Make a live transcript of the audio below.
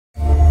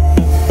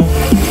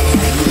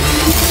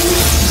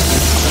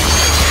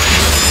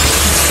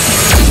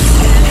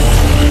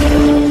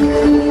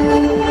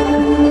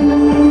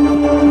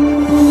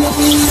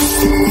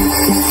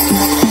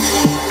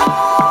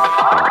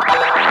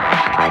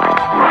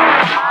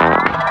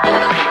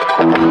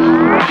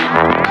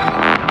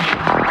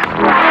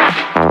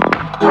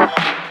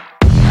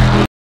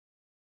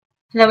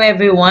Hello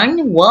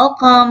everyone,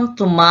 welcome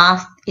to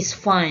Math is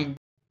Fun.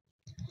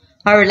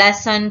 Our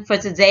lesson for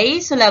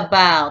today is all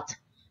about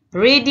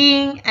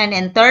reading and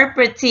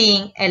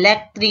interpreting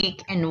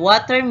electric and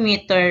water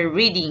meter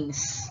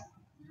readings.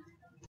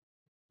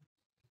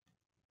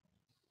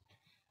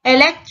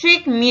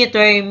 Electric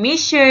meter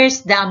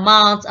measures the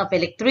amount of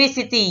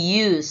electricity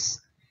used.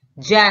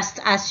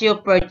 Just as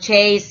you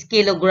purchase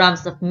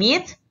kilograms of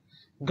meat,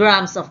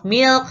 grams of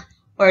milk,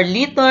 or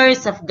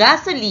liters of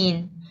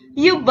gasoline,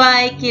 you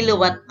buy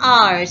kilowatt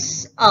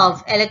hours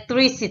of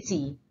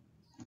electricity.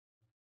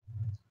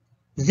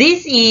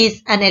 This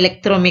is an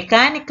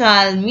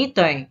electromechanical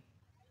meter.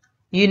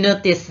 You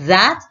notice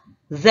that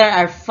there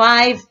are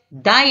 5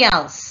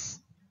 dials,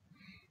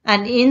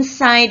 and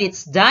inside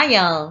its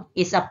dial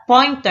is a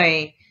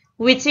pointer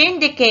which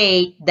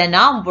indicates the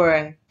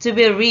number to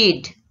be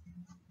read.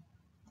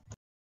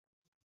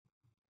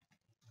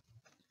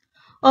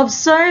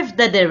 Observe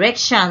the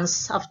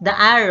directions of the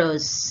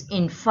arrows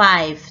in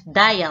 5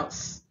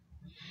 dials.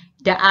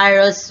 The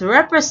arrows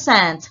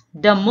represent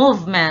the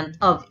movement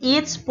of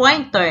each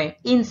pointer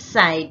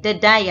inside the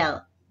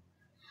dial.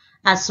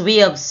 As we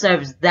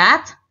observe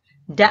that,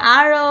 the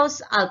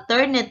arrows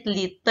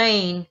alternately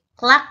turn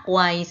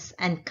clockwise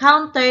and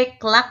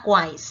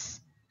counterclockwise.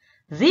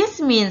 This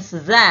means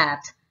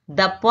that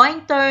the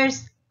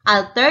pointers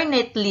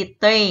alternately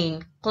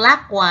turn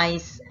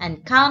clockwise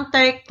and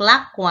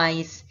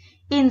counterclockwise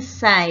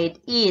inside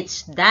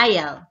each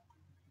dial.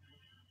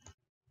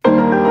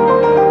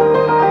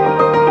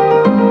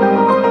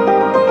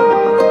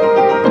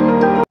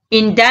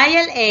 In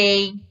dial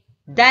A,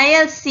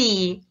 dial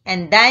C,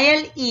 and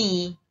dial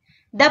E,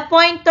 the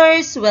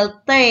pointers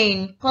will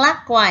turn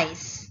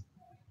clockwise.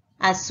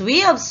 As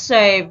we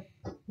observe,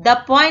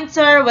 the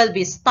pointer will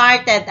be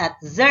started at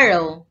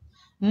 0,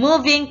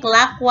 moving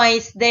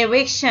clockwise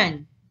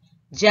direction,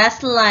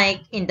 just like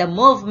in the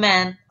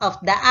movement of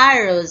the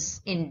arrows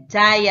in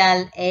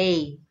dial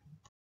A.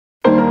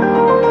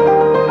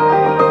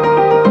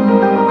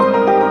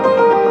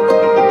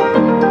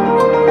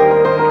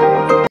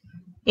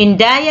 In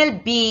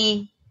dial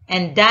B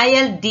and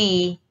dial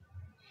D,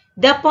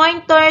 the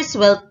pointers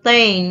will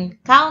turn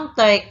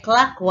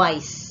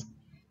counterclockwise,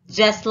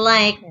 just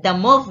like the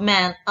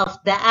movement of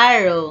the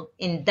arrow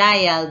in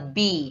dial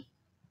B.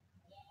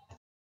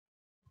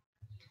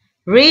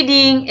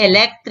 Reading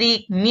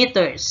electric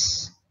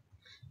meters.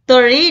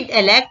 To read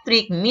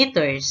electric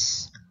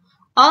meters,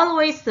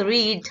 always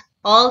read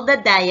all the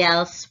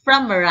dials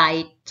from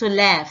right to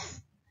left,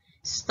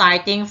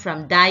 starting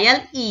from dial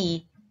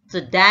E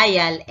to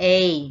dial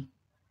A.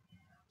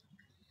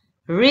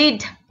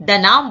 Read the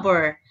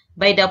number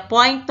by the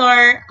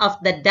pointer of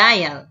the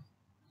dial.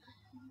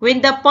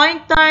 When the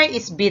pointer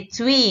is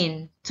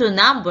between two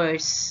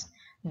numbers,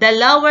 the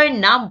lower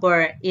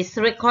number is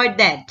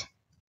recorded.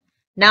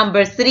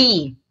 Number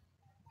 3.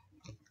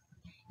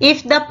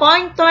 If the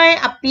pointer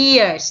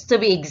appears to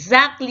be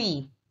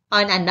exactly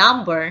on a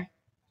number,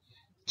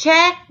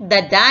 check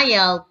the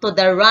dial to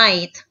the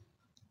right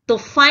to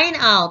find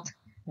out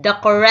the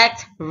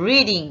correct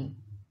reading.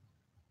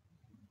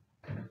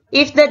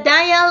 If the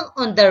dial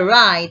on the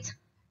right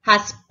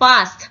has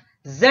passed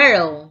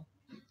 0,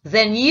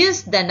 then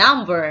use the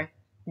number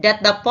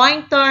that the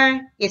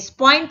pointer is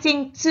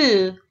pointing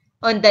to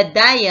on the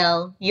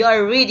dial you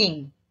are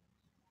reading.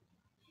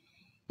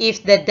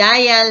 If the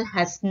dial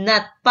has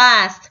not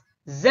passed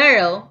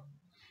 0,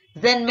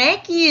 then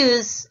make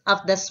use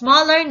of the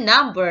smaller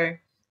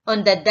number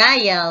on the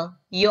dial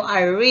you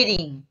are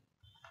reading.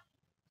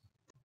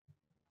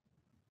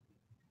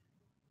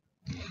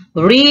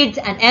 Read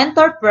and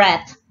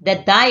interpret the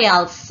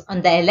dials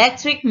on the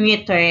electric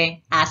meter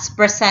as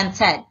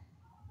presented.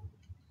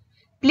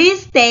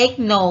 Please take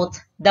note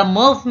the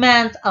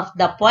movement of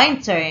the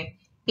pointer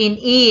in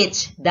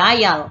each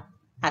dial,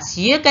 as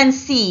you can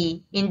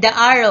see in the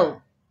arrow.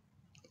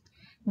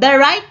 The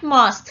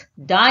rightmost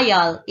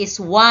dial is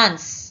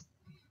ones,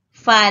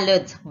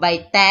 followed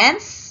by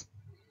tens,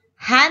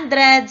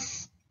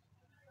 hundreds,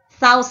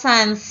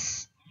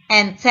 thousands,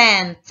 and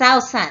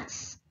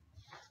 10,000s.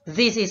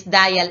 This is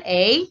dial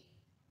A,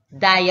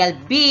 dial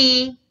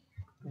B,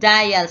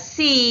 dial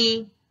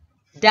C,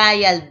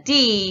 dial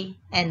D,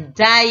 and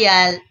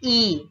dial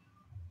E.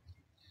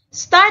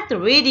 Start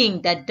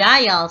reading the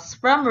dials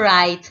from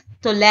right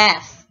to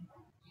left.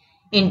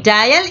 In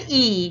dial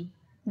E,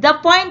 the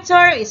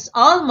pointer is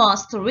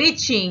almost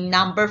reaching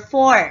number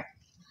 4,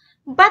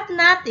 but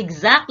not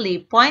exactly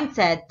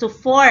pointed to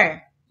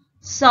 4.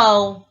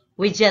 So,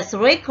 we just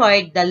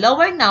record the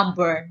lower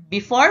number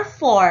before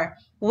 4,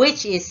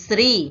 which is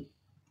 3.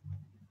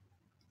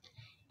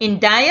 In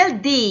dial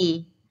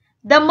D,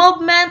 the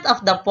movement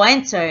of the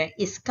pointer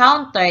is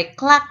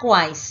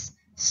counterclockwise,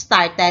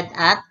 started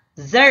at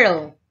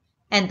 0,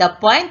 and the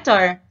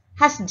pointer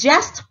has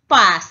just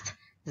passed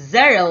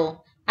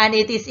 0, and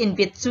it is in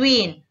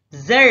between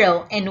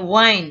 0 and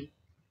 1.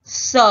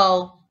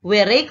 So,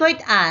 we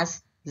record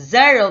as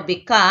 0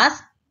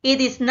 because it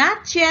is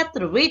not yet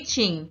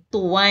reaching to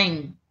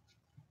 1.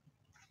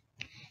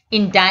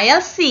 In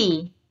dial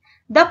C,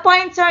 the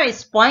pointer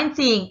is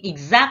pointing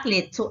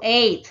exactly to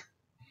 8.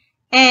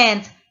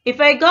 And if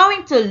we're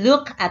going to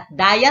look at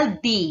dial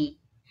D,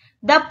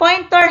 the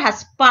pointer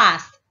has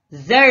passed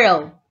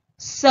 0,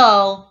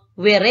 so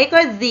we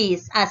record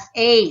this as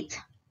 8.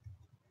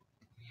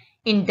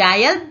 In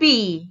dial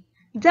B,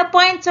 the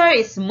pointer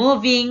is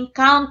moving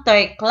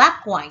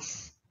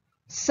counterclockwise,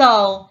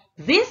 so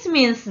this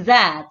means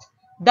that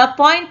the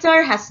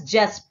pointer has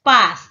just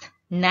passed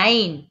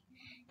 9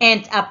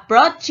 and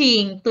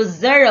approaching to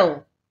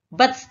 0,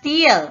 but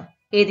still,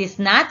 it is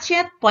not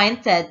yet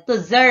pointed to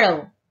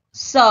 0,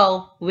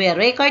 so we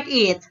record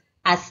it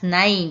as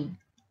 9.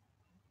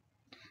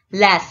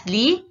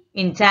 Lastly,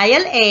 in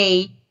dial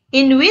A,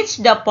 in which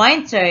the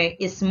pointer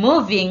is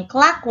moving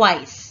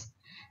clockwise,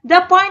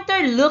 the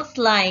pointer looks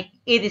like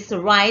it is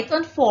right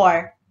on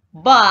 4,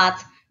 but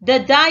the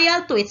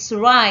dial to its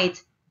right,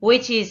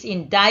 which is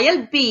in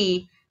dial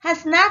B,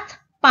 has not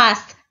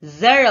passed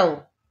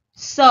 0,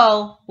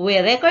 so we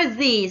record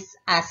this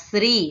as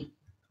 3.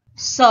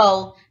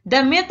 So,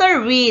 the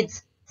meter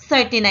reads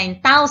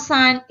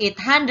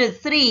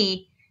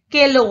 39,803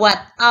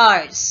 kilowatt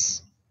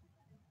hours.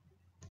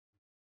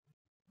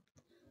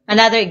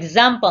 Another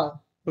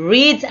example,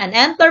 read and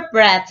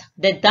interpret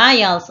the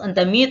dials on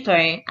the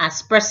meter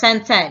as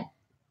presented.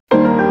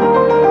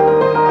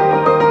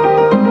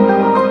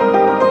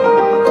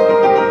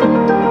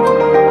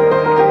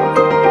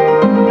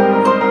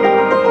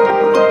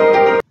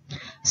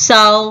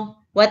 So,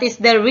 what is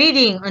the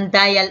reading on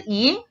dial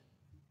E?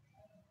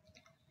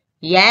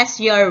 Yes,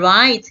 you are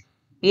right.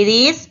 It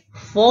is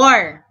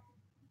 4.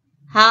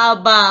 How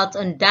about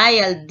on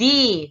dial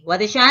D?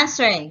 What is your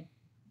answer?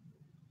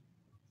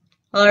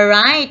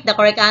 Alright, the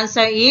correct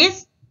answer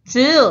is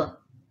 2.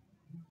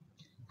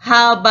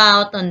 How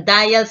about on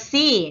dial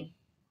C?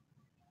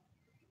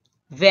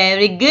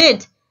 Very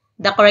good.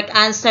 The correct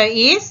answer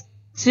is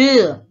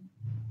 2.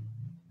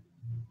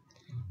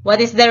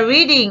 What is the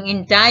reading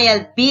in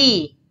dial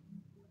B?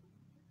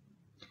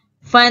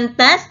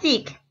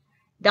 Fantastic.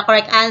 The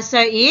correct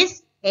answer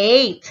is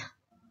 8.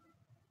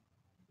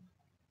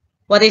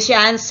 What is your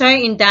answer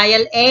in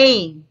dial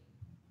A?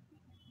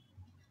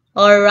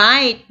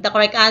 Alright, the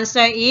correct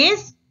answer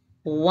is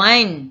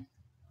 1.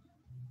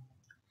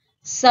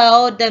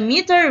 So, the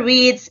meter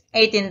reads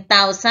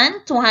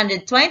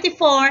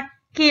 18,224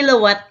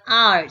 kilowatt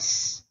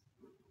hours.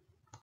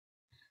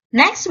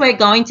 Next, we're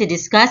going to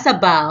discuss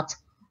about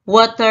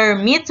water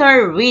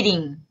meter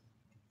reading.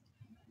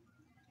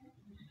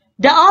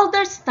 The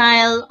older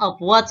style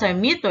of water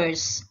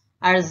meters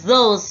are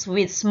those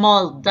with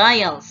small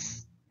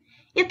dials.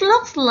 It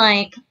looks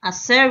like a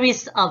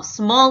series of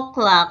small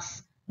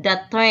clocks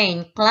that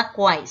turn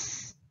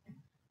clockwise.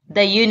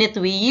 The unit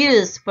we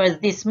use for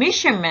this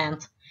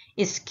measurement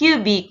is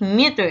cubic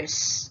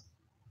meters.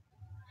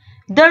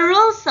 The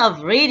rules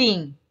of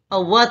reading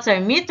a water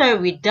meter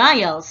with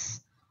dials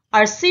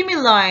are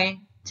similar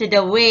to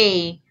the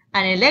way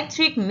an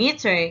electric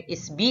meter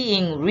is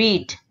being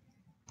read.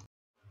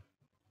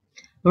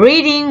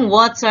 Reading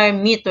water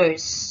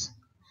meters.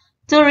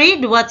 To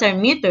read water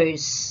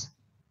meters,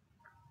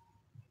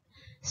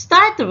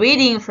 start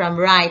reading from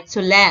right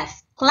to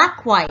left,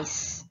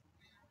 clockwise.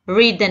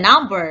 Read the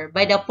number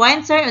by the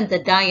pointer on the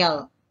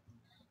dial.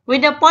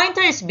 When the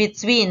pointer is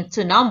between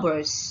two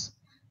numbers,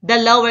 the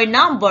lower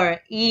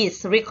number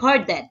is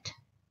recorded.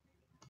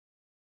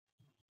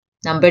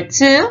 Number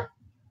 2.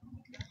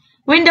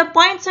 When the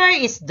pointer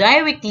is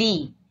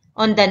directly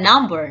on the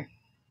number,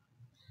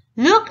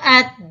 look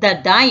at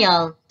the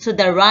dial to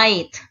the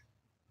right.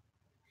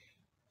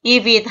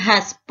 If it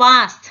has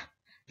passed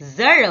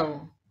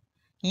 0,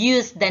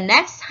 use the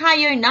next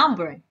higher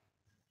number.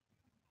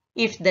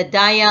 If the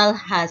dial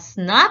has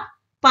not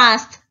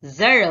passed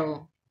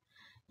 0,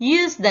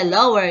 use the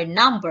lower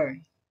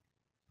number.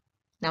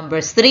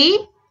 Number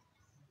 3.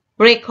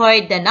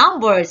 Record the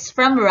numbers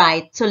from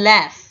right to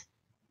left.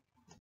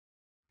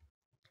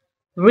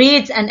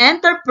 Read and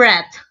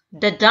interpret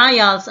the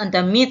dials on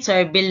the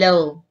meter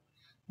below.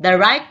 The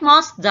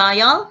rightmost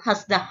dial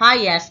has the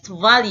highest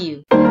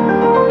value.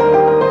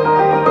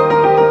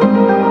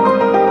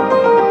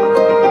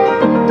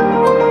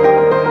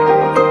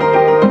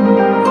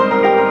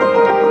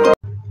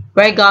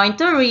 We're going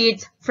to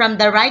read from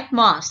the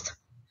rightmost.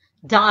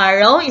 The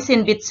arrow is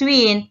in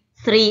between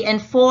 3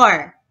 and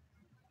 4.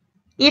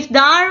 If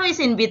the arrow is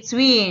in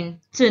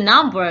between two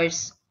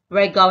numbers,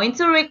 we're going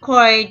to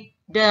record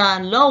the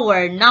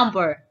lower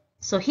number.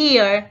 So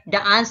here,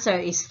 the answer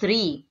is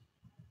 3.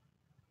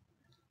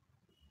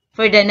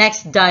 For the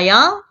next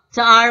dial,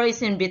 the arrow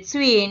is in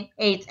between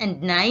 8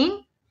 and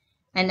 9.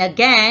 And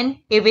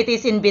again, if it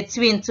is in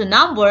between two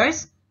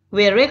numbers,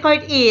 we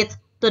record it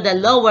to the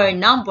lower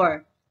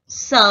number.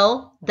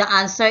 So, the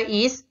answer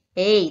is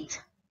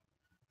 8.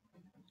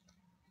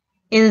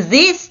 In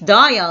this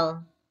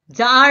dial,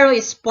 the arrow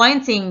is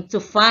pointing to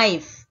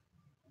 5.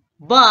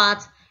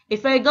 But,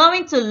 if we're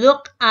going to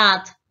look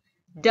at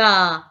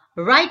the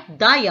right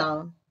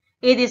dial,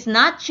 it is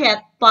not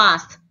yet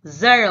past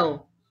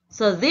 0.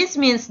 So, this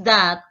means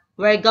that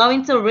we're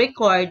going to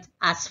record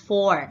as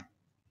 4.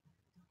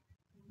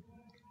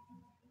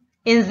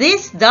 In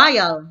this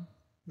dial,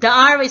 the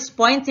arrow is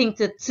pointing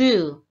to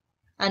 2,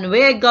 and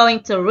we're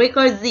going to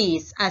record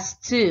this as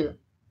 2.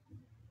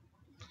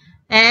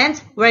 And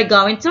we're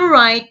going to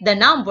write the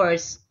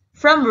numbers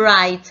from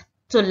right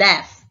to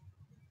left.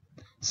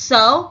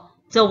 So,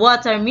 the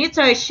water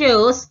meter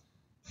shows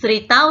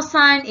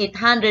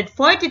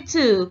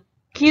 3,842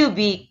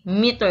 cubic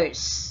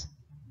meters.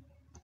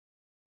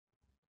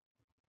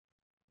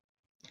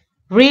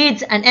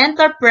 Read and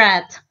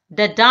interpret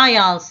the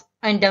dials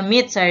on the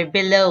meter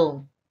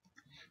below.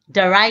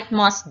 The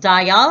rightmost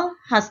dial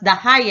has the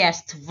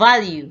highest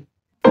value.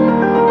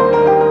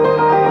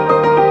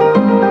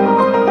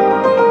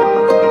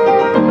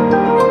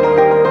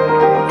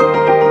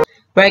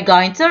 We're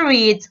going to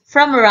read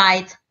from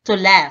right to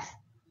left.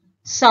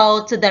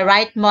 So to the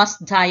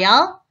rightmost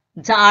dial,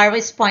 the arrow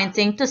is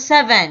pointing to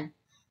 7.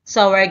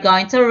 So we're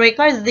going to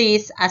record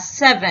this as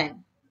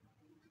 7.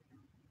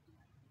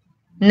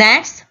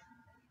 Next,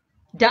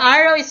 the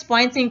arrow is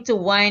pointing to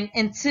 1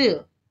 and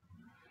 2.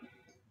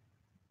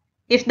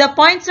 If the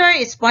pointer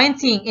is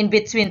pointing in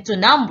between two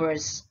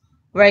numbers,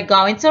 we're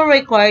going to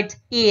record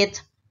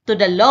it to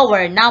the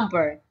lower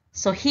number.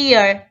 So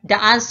here,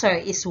 the answer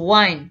is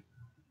 1.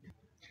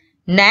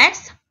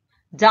 Next,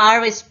 the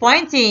arrow is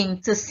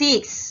pointing to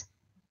 6.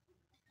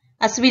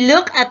 As we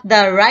look at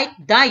the right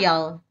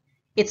dial,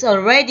 it's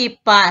already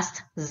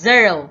past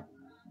 0.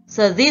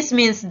 So this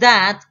means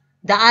that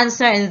the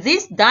answer in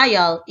this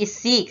dial is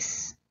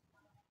 6.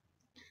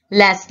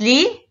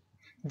 Lastly,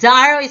 the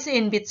arrow is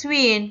in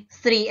between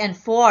 3 and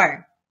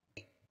 4.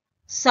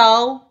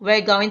 So we're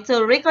going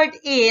to record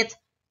it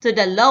to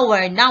the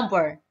lower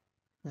number.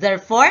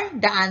 Therefore,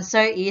 the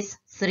answer is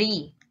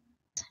 3.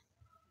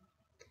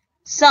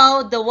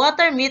 So the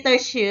water meter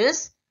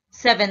shows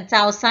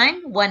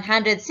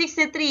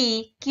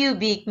 7,163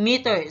 cubic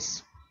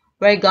meters.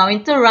 We're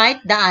going to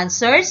write the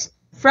answers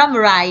from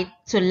right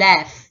to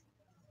left.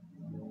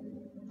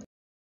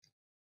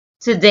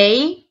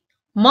 Today,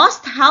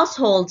 most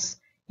households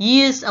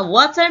use a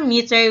water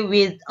meter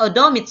with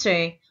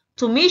odometer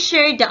to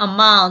measure the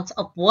amount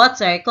of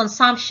water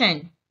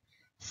consumption.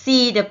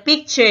 See the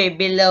picture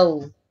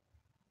below.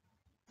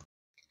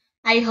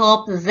 I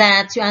hope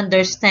that you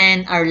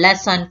understand our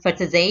lesson for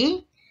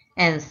today,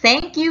 and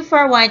thank you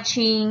for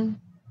watching.